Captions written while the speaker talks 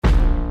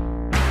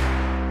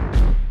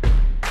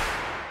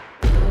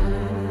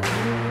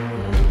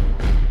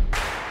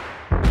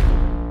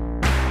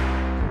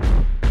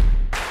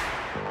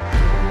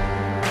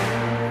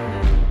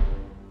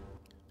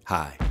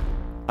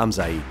I'm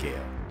Zaid Gale,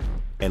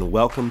 and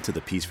welcome to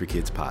the Peace for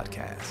Kids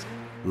podcast,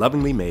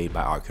 lovingly made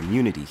by our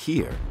community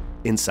here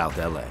in South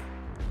LA.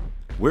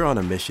 We're on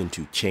a mission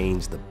to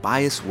change the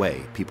biased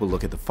way people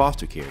look at the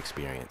foster care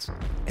experience,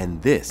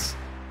 and this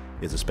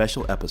is a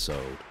special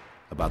episode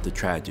about the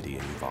tragedy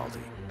in Uvalde.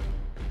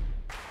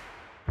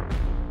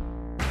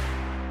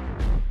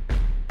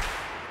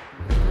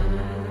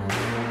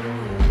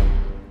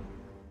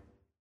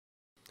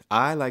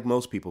 I, like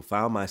most people,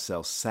 found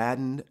myself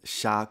saddened,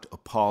 shocked,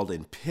 appalled,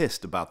 and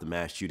pissed about the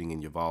mass shooting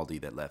in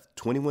Uvalde that left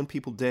 21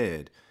 people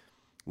dead,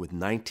 with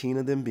 19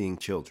 of them being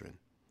children.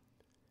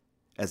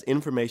 As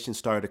information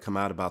started to come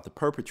out about the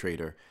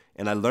perpetrator,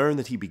 and I learned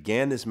that he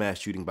began this mass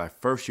shooting by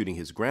first shooting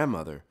his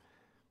grandmother,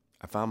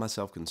 I found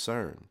myself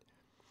concerned.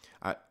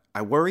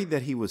 I worried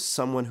that he was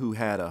someone who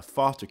had a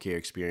foster care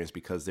experience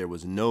because there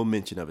was no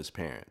mention of his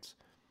parents.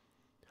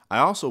 I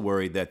also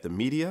worried that the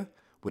media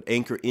would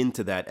anchor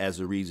into that as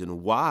the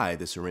reason why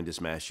this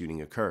horrendous mass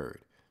shooting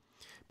occurred.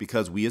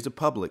 Because we as a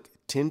public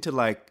tend to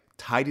like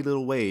tidy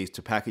little ways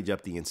to package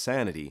up the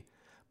insanity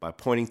by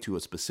pointing to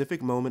a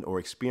specific moment or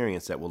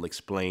experience that will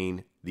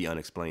explain the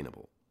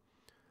unexplainable.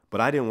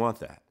 But I didn't want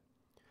that.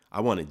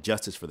 I wanted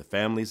justice for the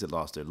families that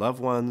lost their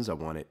loved ones. I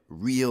wanted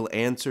real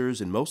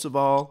answers. And most of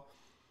all,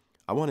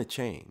 I wanted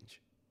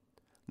change.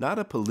 Not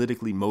a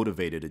politically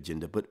motivated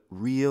agenda, but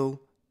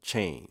real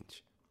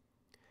change.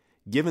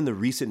 Given the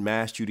recent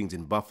mass shootings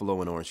in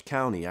Buffalo and Orange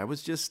County, I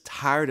was just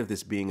tired of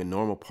this being a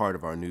normal part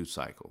of our news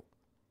cycle.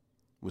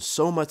 With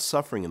so much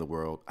suffering in the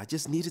world, I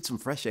just needed some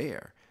fresh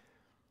air.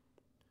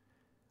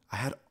 I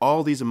had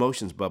all these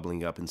emotions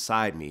bubbling up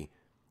inside me,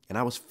 and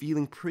I was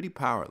feeling pretty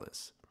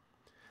powerless.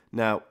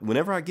 Now,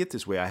 whenever I get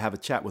this way, I have a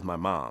chat with my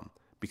mom,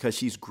 because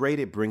she's great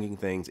at bringing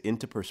things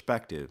into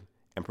perspective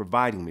and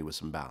providing me with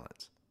some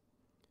balance.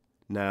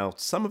 Now,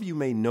 some of you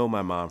may know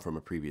my mom from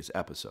a previous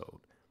episode.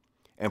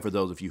 And for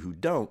those of you who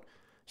don't,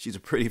 she's a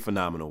pretty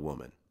phenomenal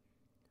woman.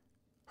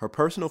 Her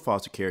personal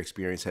foster care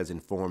experience has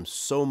informed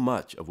so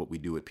much of what we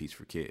do at Peace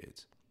for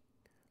Kids.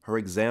 Her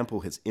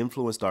example has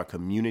influenced our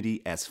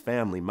community as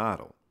family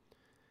model.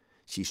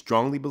 She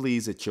strongly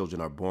believes that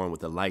children are born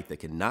with a light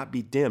that cannot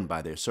be dimmed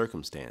by their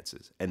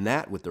circumstances, and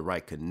that with the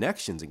right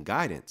connections and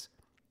guidance,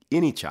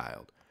 any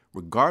child,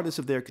 regardless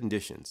of their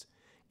conditions,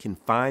 can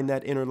find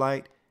that inner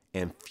light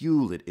and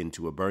fuel it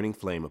into a burning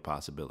flame of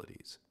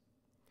possibilities.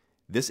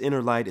 This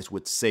inner light is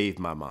what saved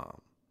my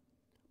mom.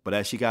 But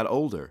as she got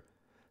older,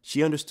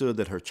 she understood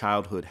that her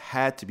childhood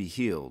had to be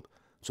healed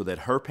so that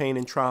her pain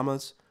and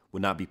traumas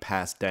would not be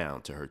passed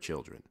down to her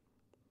children.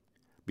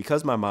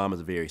 Because my mom is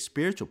a very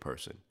spiritual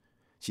person,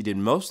 she did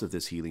most of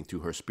this healing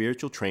through her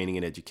spiritual training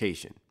and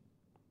education.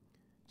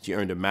 She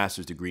earned a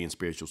master's degree in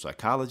spiritual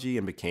psychology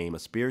and became a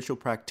spiritual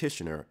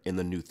practitioner in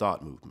the New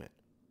Thought movement.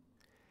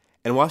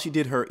 And while she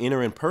did her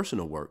inner and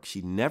personal work,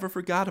 she never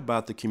forgot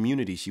about the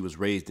community she was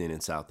raised in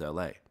South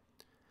LA.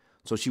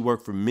 So she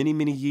worked for many,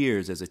 many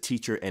years as a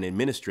teacher and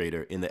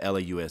administrator in the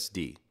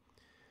LAUSD.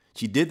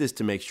 She did this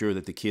to make sure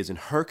that the kids in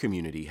her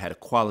community had a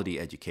quality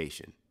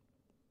education.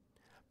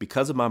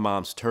 Because of my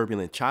mom's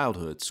turbulent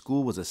childhood,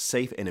 school was a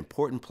safe and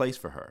important place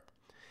for her.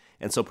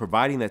 And so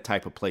providing that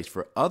type of place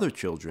for other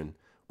children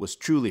was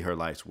truly her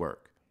life's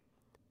work.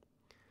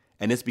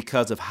 And it's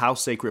because of how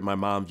sacred my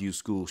mom viewed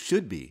school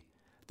should be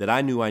that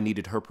I knew I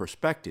needed her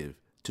perspective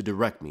to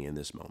direct me in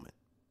this moment.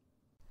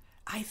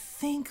 I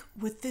think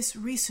with this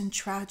recent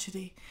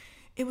tragedy,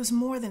 it was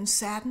more than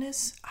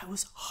sadness. I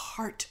was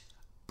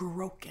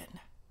heartbroken.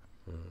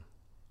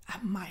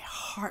 My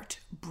heart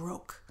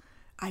broke.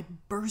 I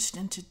burst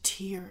into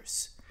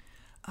tears.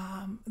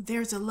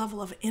 There's a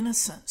level of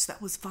innocence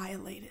that was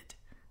violated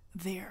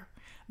there.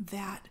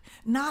 That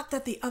not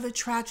that the other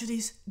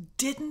tragedies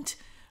didn't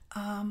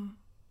have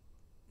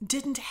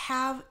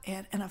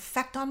an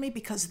effect on me,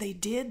 because they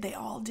did. They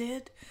all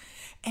did.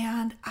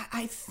 And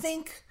I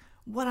think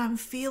what I'm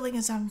feeling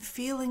is I'm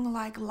feeling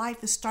like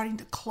life is starting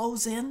to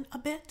close in a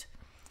bit.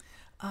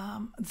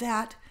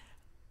 That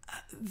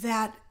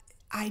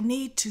I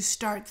need to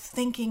start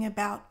thinking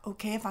about,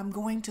 okay, if I'm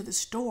going to the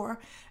store,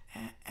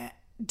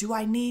 do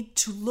I need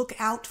to look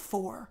out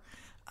for,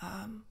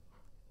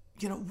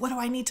 what do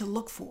I need to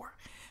look for?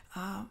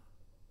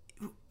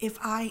 If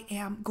I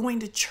am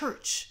going to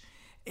church,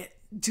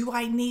 do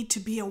I need to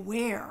be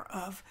aware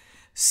of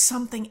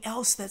something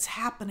else that's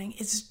happening?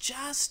 It's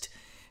just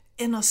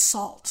an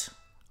assault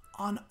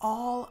on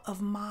all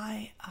of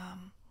my,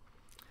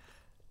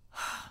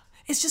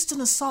 it's just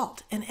an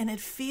assault. And it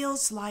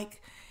feels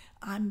like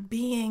I'm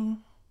being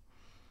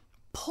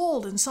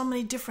pulled in so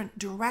many different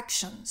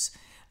directions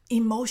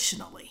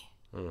emotionally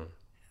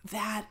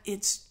that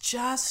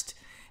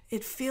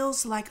it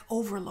feels like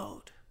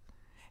overload.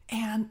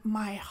 And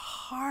my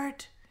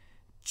heart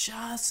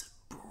just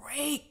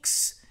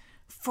breaks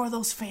for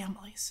those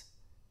families.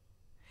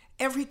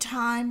 Every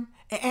time,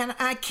 and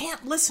I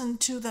can't listen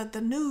to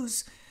the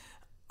news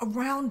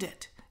around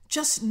it,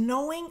 just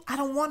knowing, I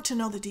don't want to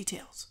know the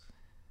details.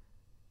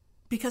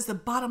 Because the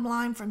bottom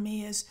line for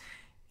me is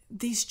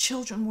these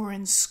children were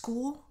in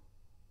school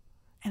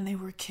and they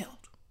were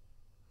killed.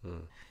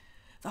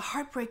 The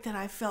heartbreak that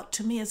I felt,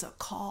 to me, is a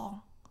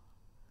call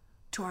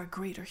to our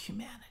greater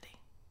humanity.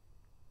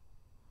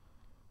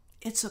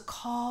 It's a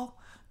call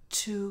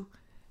to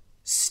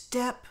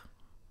step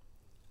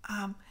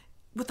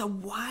with a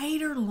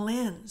wider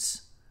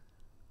lens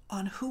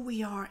on who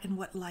we are and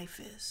what life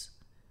is.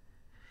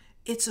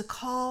 It's a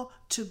call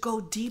to go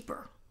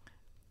deeper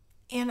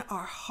in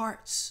our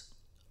hearts,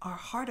 our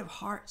heart of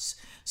hearts,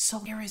 so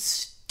there is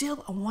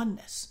still a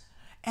oneness.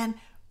 And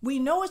we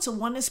know it's a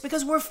oneness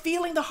because we're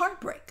feeling the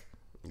heartbreak.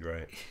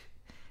 Right.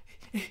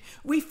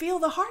 We feel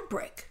the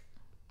heartbreak.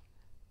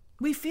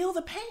 We feel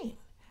the pain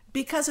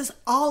because it's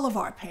all of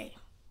our pain.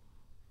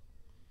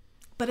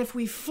 But if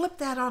we flip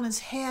that on its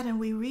head and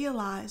we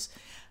realize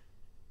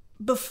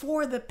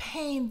before the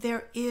pain,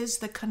 there is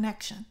the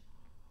connection.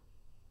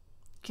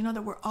 You know,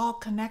 that we're all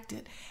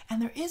connected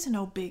and there is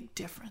no big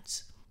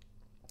difference.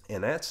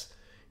 And that's,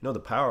 the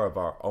power of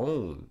our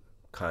own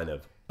kind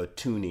of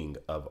attuning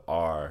of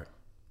our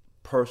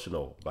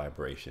personal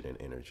vibration and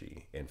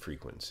energy and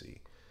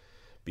frequency.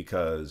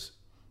 Because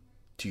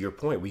to your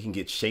point, we can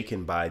get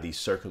shaken by these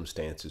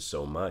circumstances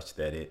so much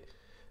that it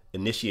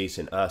initiates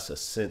in us a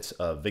sense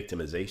of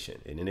victimization.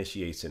 It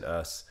initiates in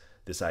us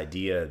this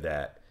idea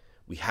that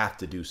we have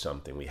to do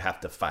something, we have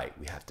to fight,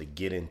 we have to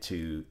get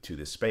into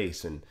this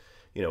space. And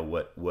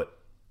what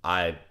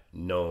I've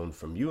known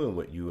from you and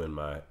what you and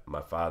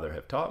my father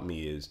have taught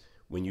me is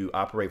when you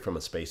operate from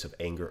a space of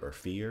anger or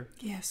fear,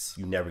 yes,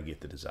 you never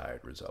get the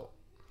desired result.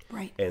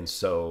 Right. And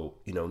so,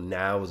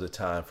 now is a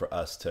time for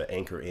us to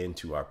anchor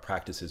into our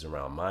practices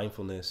around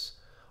mindfulness,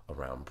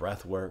 around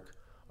breath work,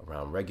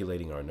 around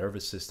regulating our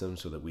nervous system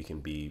so that we can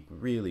be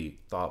really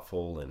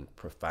thoughtful and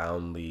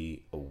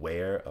profoundly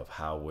aware of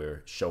how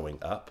we're showing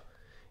up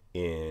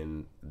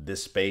in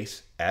this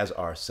space as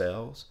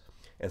ourselves.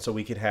 And so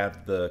we can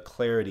have the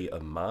clarity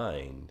of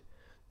mind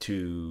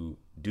to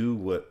do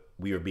what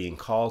we are being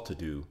called to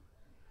do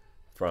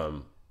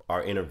from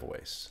our inner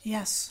voice.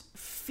 Yes.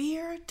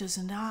 Fear does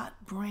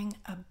not bring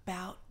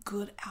about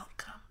good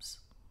outcomes.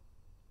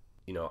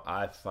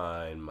 I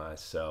find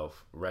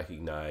myself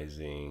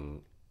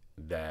recognizing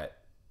that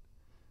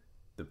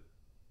the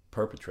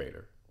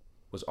perpetrator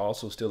was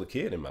also still a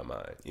kid in my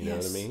mind. You know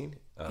what I mean?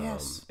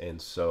 Yes.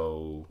 And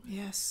so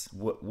yes,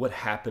 what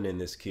happened in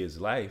this kid's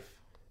life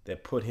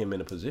that put him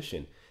in a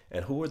position,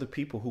 and who are the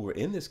people who were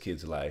in this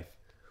kid's life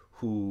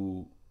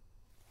who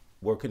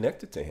were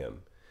connected to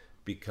him?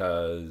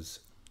 Because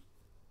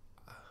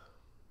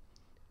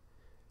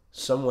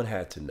someone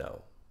had to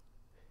know.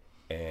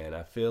 And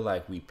I feel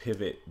like we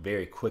pivot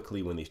very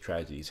quickly when these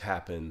tragedies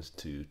happen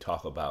to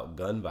talk about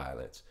gun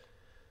violence,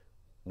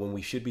 when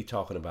we should be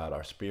talking about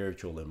our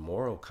spiritual and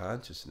moral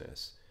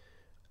consciousness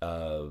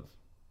of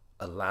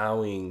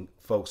allowing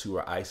folks who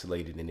are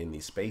isolated and in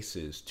these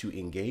spaces to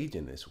engage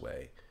in this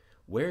way.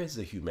 Where is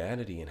the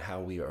humanity in how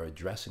we are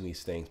addressing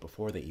these things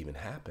before they even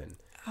happen?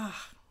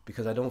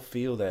 Because I don't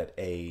feel that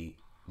a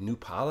new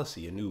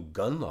policy, a new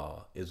gun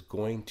law is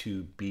going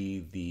to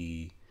be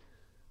the,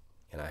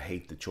 and I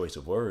hate the choice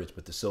of words,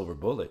 but the silver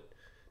bullet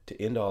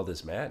to end all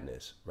this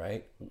madness,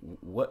 right?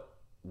 What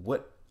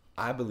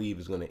I believe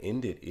is going to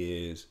end it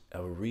is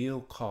a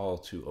real call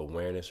to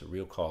awareness, a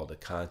real call to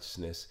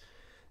consciousness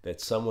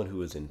that someone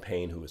who is in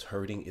pain, who is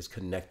hurting, is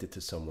connected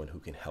to someone who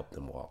can help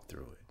them walk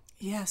through it.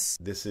 Yes.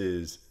 This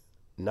is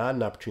not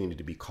an opportunity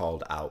to be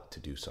called out to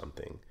do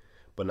something,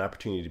 but an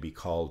opportunity to be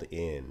called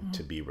in,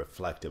 to be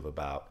reflective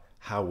about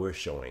how we're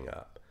showing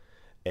up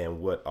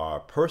and what our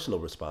personal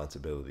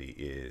responsibility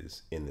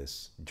is in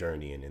this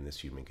journey and in this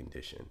human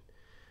condition.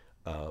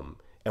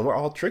 And we're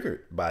all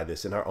triggered by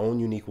this in our own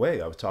unique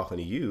way. I was talking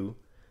to you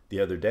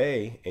the other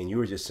day, and you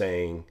were just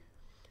saying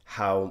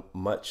how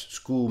much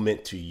school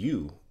meant to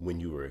you when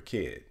you were a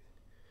kid.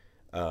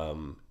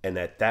 And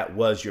that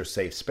was your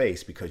safe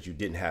space because you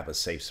didn't have a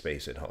safe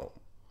space at home.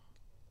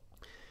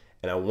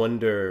 And I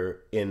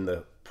wonder, in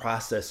the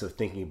process of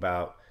thinking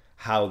about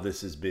how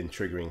this has been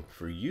triggering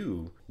for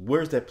you,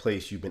 where's that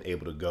place you've been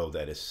able to go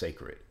that is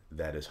sacred,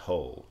 that is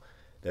whole,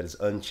 that is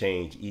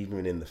unchanged,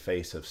 even in the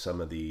face of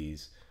some of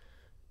these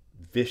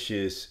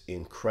vicious,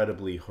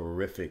 incredibly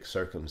horrific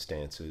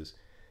circumstances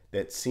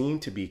that seem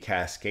to be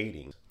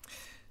cascading?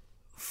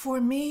 For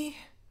me,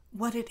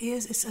 what it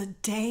is a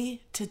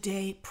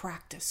day-to-day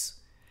practice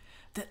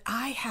that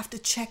I have to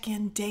check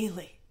in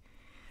daily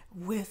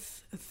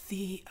with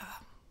the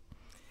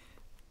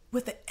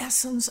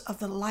essence of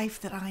the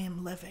life that I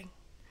am living.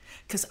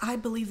 Because I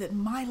believe that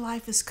my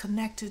life is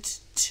connected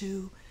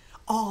to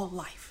all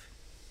life.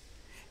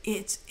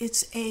 It's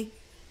a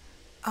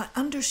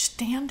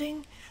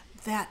understanding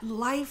that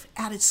life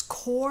at its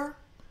core,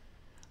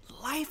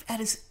 life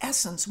at its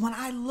essence, when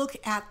I look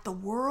at the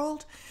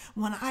world,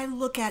 when I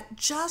look at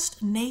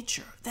just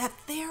nature, that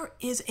there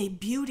is a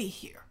beauty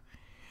here.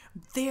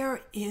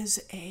 There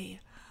is an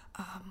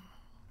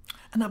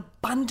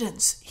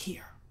abundance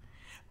here.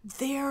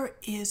 There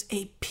is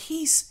a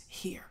peace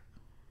here.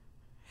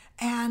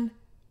 And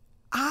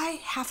I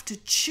have to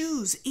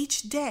choose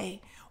each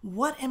day,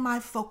 what am I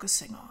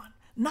focusing on?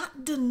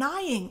 Not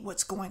denying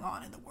what's going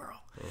on in the world,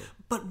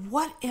 but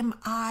what am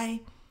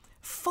I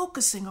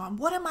focusing on?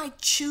 What am I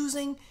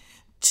choosing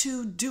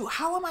to do?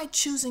 How am I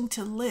choosing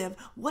to live?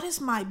 What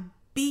is my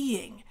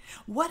being?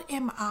 What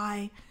am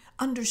I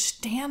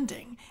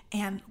understanding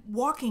and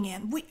walking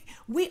in?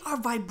 We are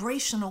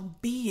vibrational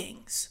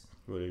beings.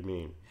 What do you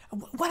mean?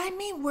 What I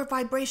mean, we're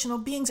vibrational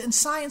beings, and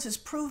science has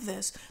proved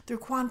this through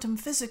quantum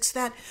physics,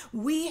 that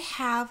we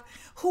have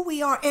who we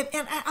are.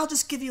 And I'll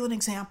just give you an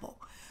example.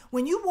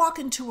 When you walk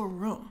into a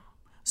room,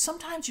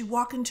 sometimes you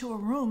walk into a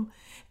room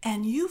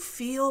and you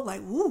feel like,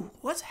 ooh,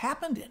 what's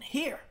happened in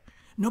here?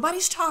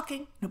 Nobody's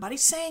talking,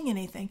 nobody's saying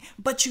anything,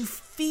 but you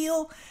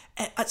feel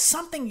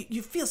something,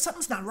 you feel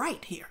something's not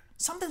right here.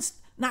 Something's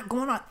not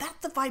going on. That's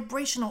the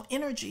vibrational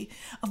energy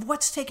of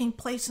what's taking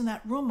place in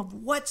that room, of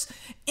what's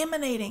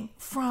emanating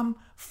from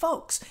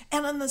folks.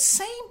 And on the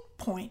same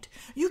point,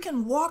 you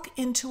can walk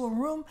into a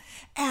room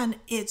and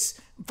it's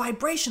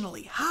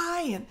vibrationally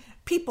high and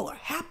people are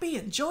happy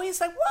and joyous.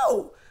 Like,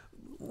 whoa,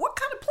 what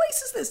kind of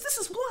place is this? This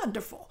is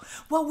wonderful.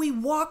 Well, we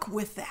walk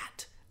with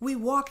that. We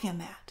walk in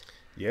that.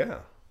 Yeah.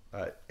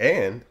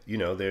 And,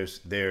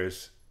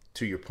 there's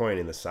to your point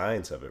in the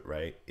science of it,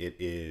 right? It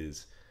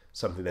is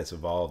something that's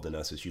evolved in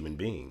us as human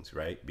beings,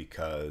 right?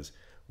 Because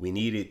we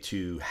needed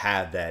to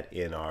have that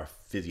in our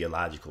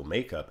physiological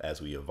makeup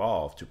as we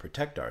evolve to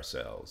protect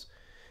ourselves.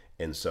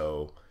 And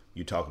so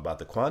you talk about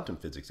the quantum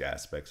physics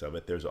aspects of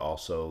it. There's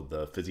also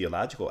the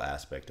physiological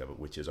aspect of it,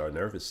 which is our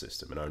nervous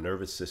system. And our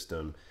nervous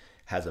system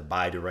has a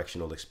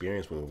bidirectional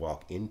experience when we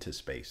walk into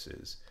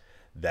spaces,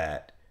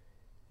 that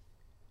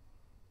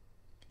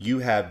you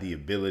have the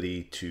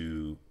ability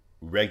to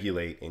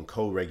regulate and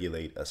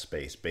co-regulate a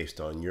space based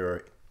on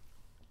your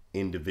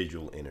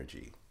individual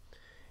energy.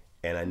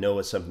 And I know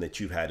it's something that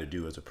you've had to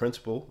do as a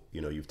principal.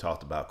 You've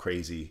talked about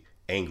crazy,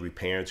 angry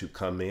parents who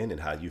come in and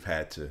how you've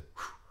had to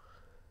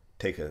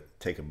take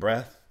a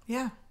breath,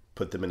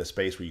 put them in a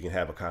space where you can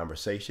have a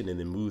conversation and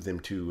then move them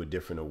to a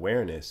different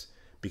awareness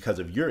because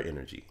of your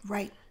energy.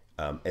 Right.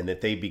 And that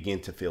they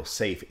begin to feel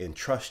safe and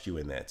trust you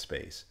in that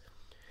space.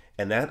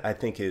 And that, I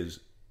think,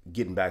 is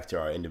getting back to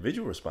our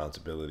individual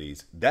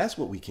responsibilities. That's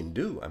what we can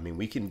do. I mean,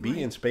 we can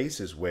be in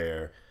spaces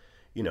where,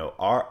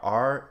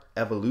 our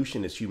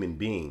evolution as human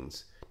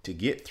beings, to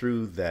get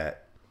through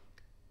that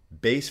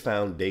base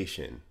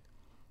foundation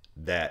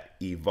that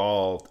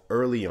evolved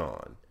early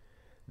on,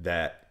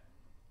 that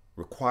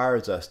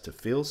requires us to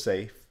feel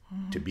safe,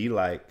 to be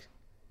liked,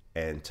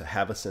 and to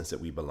have a sense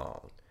that we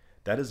belong.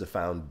 That is the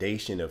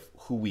foundation of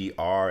who we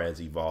are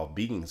as evolved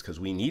beings, because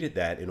we needed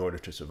that in order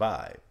to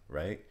survive,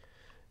 right?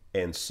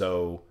 And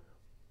so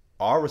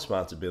our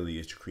responsibility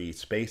is to create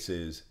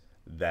spaces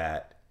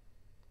that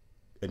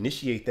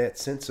initiate that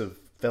sense of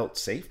felt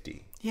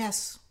safety.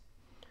 Yes.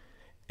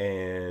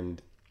 And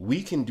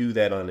we can do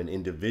that on an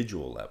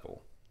individual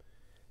level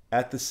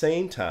at the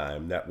same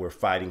time that we're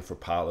fighting for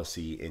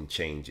policy and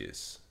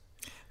changes.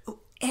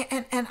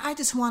 And I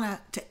just want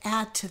to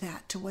add to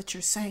that, to what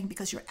you're saying,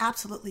 because you're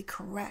absolutely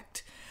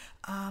correct,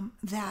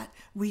 that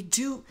we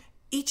do,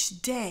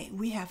 each day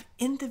we have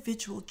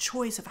individual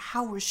choice of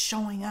how we're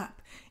showing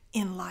up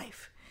in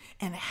life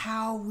and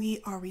how we're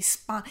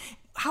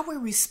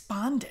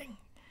responding,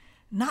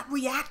 not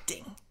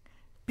reacting,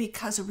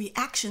 because a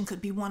reaction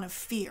could be one of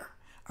fear.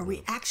 A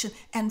reaction,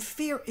 and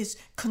fear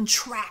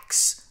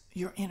contracts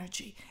your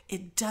energy.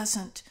 It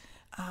doesn't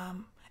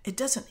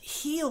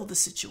heal the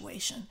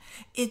situation.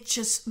 It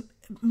just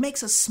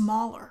makes us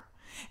smaller.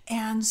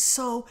 And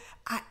so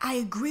I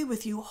agree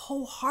with you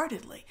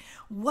wholeheartedly.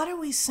 What are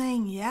we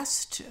saying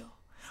yes to?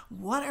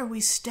 What are we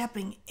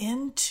stepping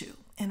into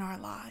in our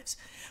lives?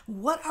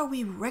 What are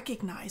we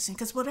recognizing?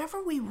 Because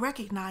whatever we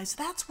recognize,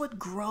 that's what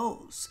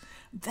grows.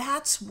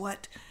 That's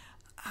what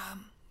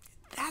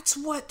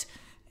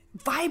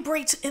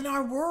vibrates in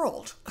our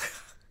world.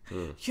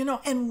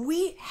 And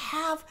we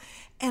have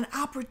an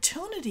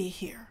opportunity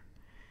here,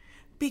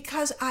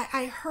 because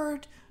I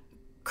heard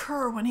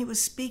Kerr, when he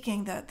was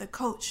speaking, the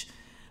coach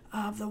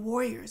of the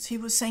Warriors, he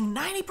was saying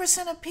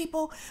 90% of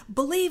people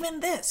believe in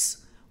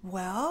this.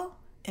 Well,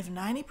 if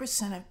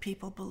 90% of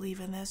people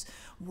believe in this,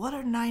 what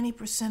are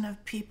 90%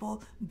 of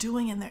people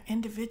doing in their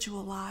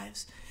individual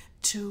lives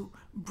to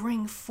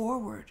bring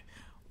forward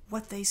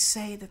what they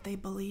say that they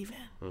believe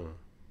in?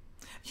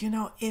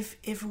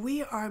 If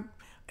we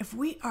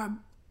are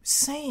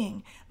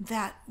saying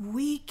that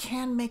we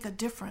can make a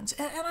difference,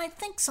 and I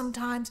think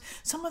sometimes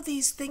some of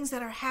these things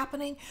that are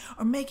happening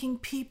are making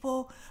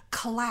people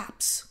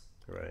collapse,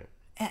 right?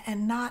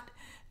 And not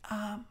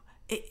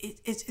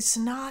it's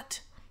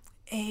not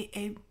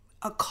a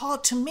call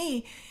to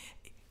me.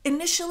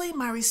 Initially,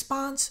 my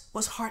response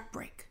was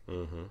heartbreak,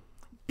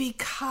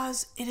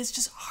 because it is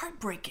just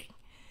heartbreaking,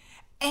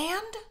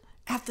 and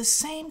at the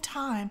same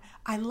time,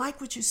 I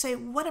like what you say.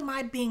 What am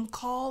I being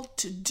called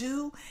to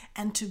do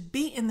and to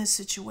be in this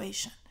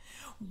situation?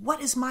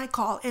 What is my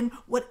call? And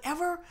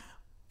whatever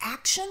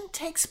action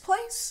takes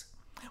place,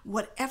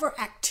 whatever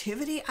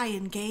activity I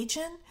engage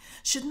in,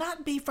 should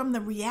not be from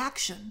the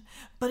reaction,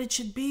 but it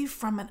should be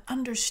from an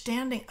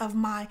understanding of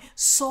my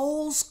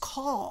soul's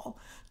call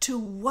to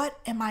what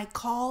am I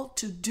called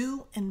to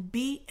do and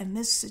be in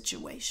this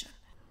situation.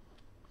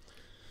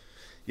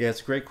 Yeah,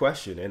 it's a great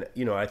question. And,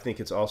 I think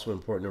it's also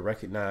important to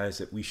recognize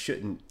that we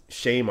shouldn't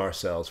shame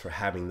ourselves for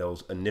having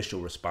those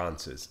initial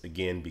responses,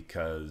 again,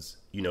 because,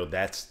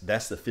 that's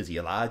the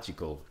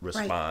physiological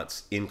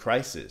response in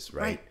crisis,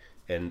 right?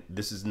 And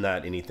this is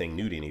not anything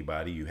new to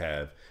anybody. You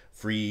have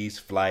freeze,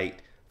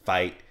 flight,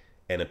 fight,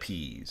 and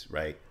appease,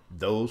 right?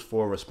 Those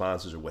four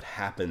responses are what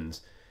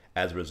happens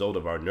as a result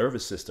of our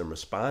nervous system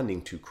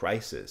responding to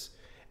crisis.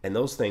 And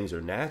those things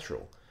are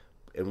natural.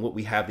 And what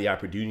we have the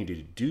opportunity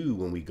to do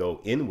when we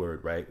go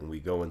inward, right? When we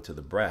go into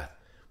the breath,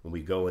 when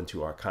we go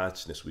into our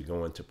consciousness, we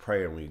go into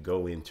prayer, when we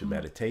go into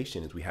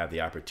meditation, is we have the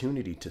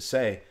opportunity to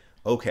say,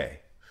 okay,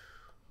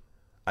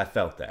 I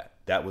felt that.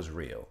 That was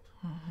real.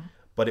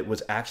 But it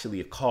was actually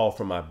a call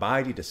from my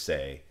body to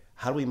say,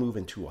 how do we move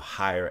into a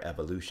higher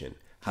evolution?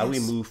 How do we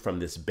move from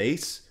this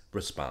base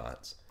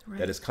response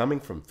that is coming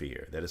from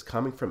fear, that is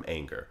coming from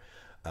anger,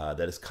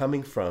 that is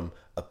coming from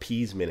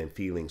appeasement and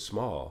feeling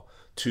small,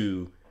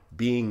 to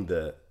being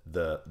the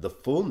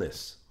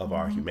fullness of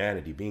our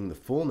humanity, being the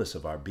fullness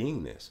of our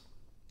beingness.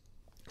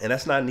 And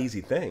that's not an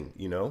easy thing,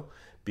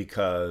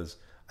 because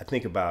I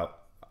think about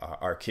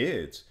our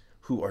kids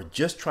who are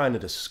just trying to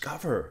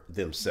discover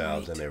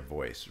themselves and their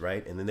voice,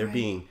 right? And then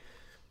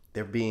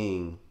they're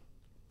being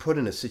put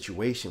in a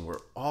situation where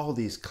all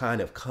these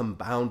kind of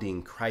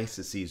compounding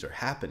crises are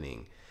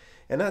happening.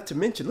 And not to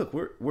mention, look,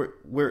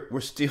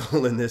 we're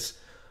still in this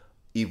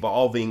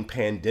evolving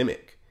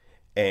pandemic,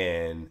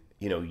 and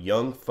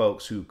young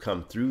folks who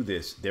come through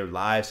this, their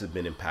lives have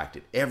been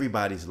impacted.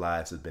 Everybody's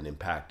lives have been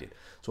impacted.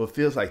 So it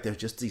feels like there's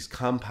just these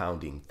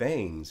compounding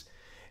things.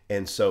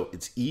 And so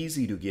it's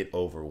easy to get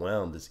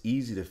overwhelmed. It's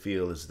easy to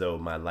feel as though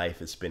my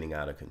life is spinning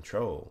out of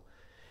control.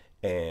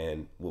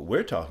 And what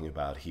we're talking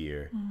about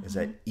here is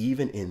that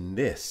even in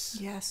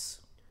this,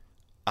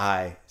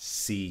 I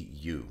see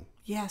you.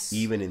 Yes.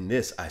 Even in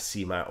this, I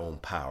see my own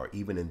power.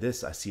 Even in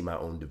this, I see my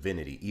own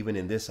divinity. Even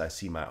in this, I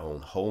see my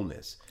own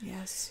wholeness.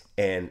 Yes.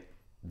 And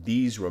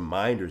these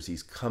reminders,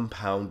 these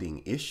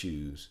compounding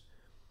issues,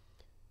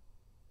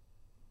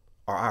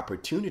 are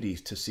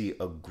opportunities to see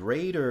a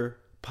greater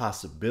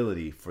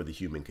possibility for the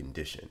human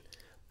condition.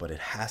 But it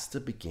has to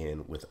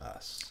begin with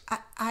us.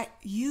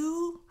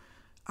 You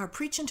are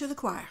preaching to the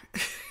choir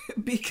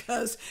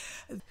because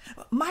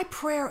my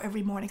prayer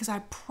every morning, because I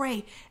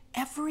pray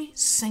every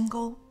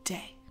single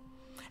day,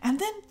 and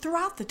then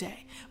throughout the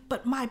day.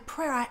 But my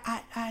prayer,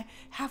 I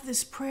have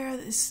this prayer,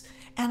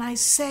 and I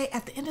say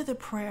at the end of the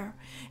prayer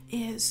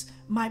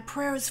my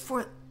prayer is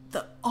for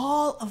the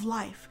all of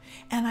life.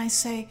 And I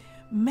say,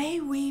 may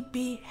we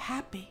be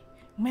happy.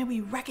 May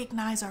we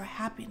recognize our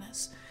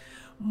happiness.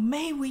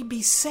 May we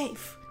be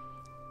safe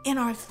in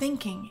our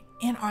thinking,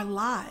 in our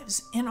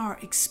lives, in our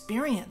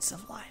experience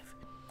of life.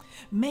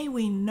 May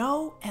we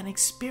know and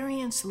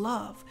experience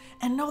love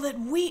and know that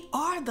we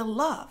are the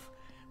love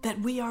that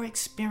we are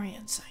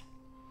experiencing.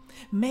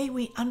 May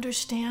we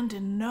understand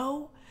and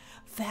know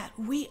that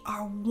we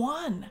are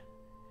one.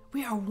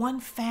 We are one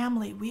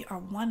family. We are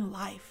one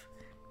life.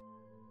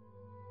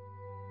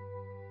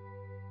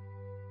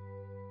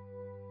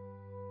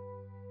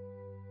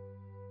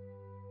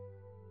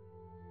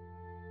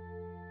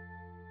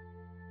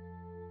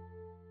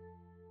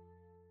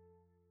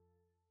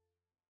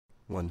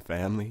 One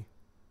family,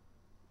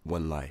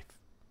 one life.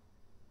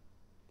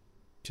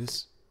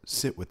 Just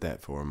sit with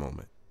that for a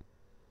moment.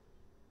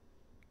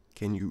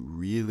 Can you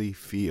really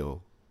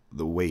feel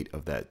the weight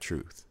of that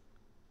truth?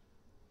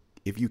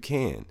 If you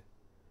can,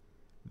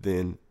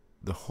 then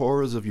the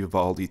horrors of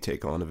Uvalde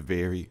take on a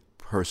very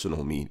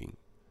personal meaning.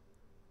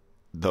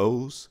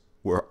 Those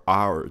were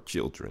our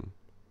children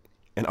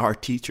and our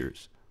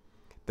teachers.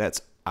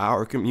 That's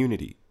our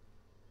community.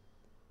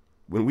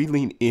 When we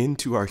lean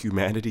into our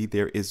humanity,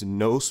 there is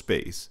no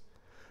space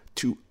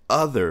to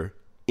other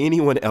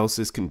anyone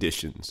else's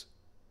conditions.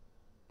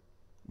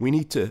 We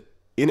need to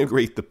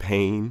integrate the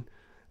pain,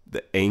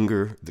 the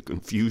anger, the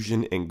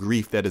confusion, and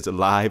grief that is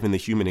alive in the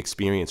human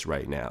experience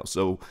right now,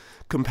 so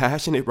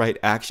compassionate right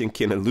action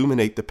can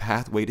illuminate the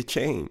pathway to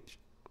change.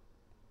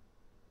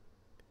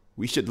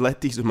 We should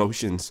let these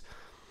emotions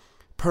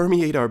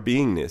permeate our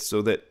beingness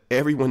so that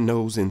everyone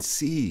knows and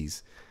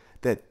sees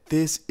that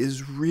this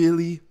is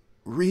really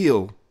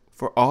real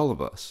for all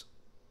of us.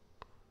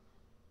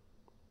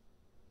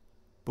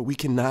 But we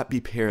cannot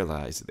be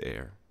paralyzed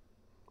there.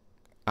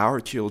 Our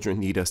children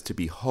need us to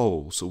be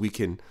whole so we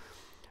can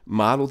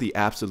model the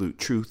absolute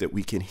truth that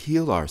we can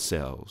heal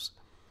ourselves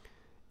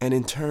and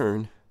in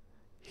turn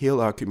heal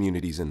our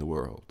communities in the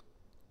world.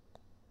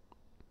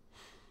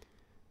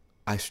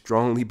 I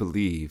strongly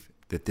believe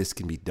that this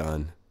can be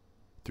done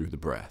through the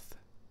breath.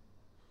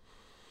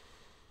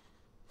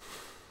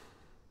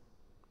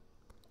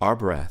 Our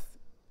breath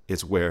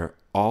is where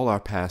all our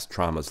past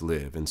traumas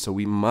live, and so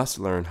we must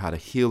learn how to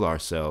heal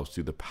ourselves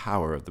through the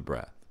power of the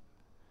breath.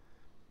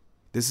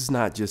 This is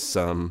not just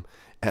some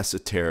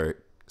esoteric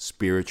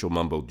spiritual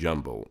mumbo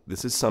jumbo.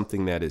 This is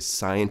something that is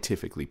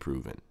scientifically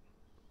proven.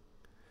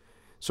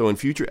 So in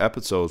future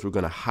episodes, we're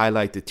going to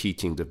highlight the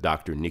teachings of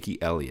Dr. Nikki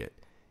Elliott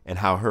and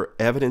how her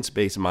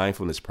evidence-based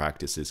mindfulness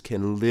practices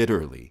can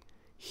literally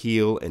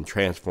heal, and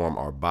transform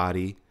our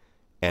body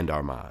and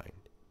our mind.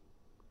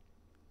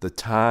 The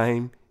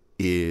time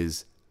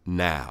is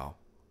now.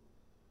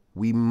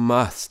 We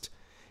must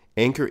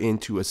anchor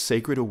into a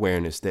sacred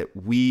awareness that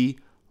we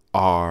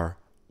are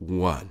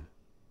one,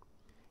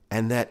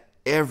 and that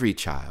every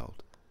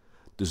child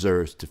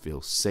deserves to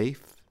feel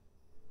safe,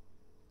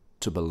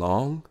 to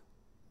belong,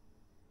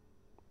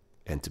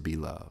 and to be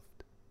loved.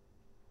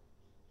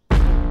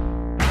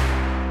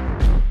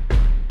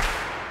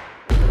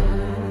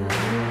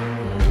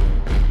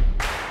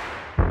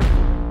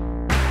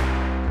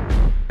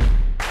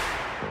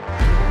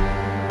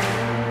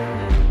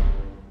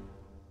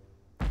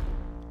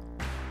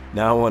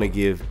 Now I want to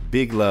give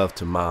big love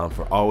to Mom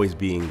for always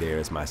being there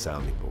as my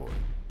sounding board.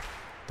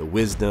 The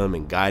wisdom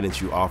and guidance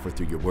you offer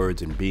through your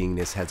words and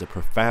beingness has a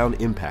profound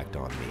impact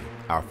on me,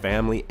 our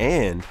family,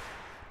 and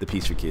the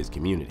Peace for Kids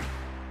community.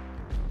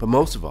 But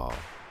most of all,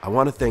 I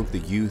want to thank the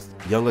youth,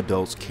 young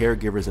adults,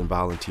 caregivers, and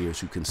volunteers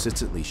who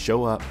consistently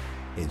show up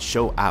and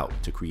show out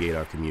to create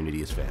our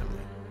community as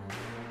family.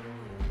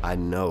 I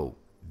know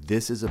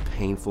this is a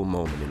painful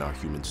moment in our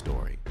human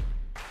story,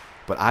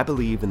 but I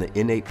believe in the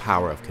innate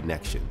power of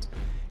connections.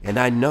 And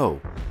I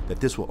know that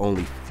this will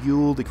only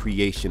fuel the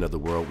creation of the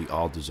world we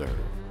all deserve.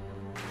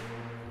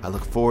 I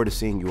look forward to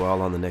seeing you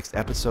all on the next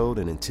episode,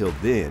 and until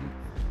then,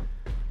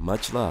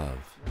 much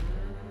love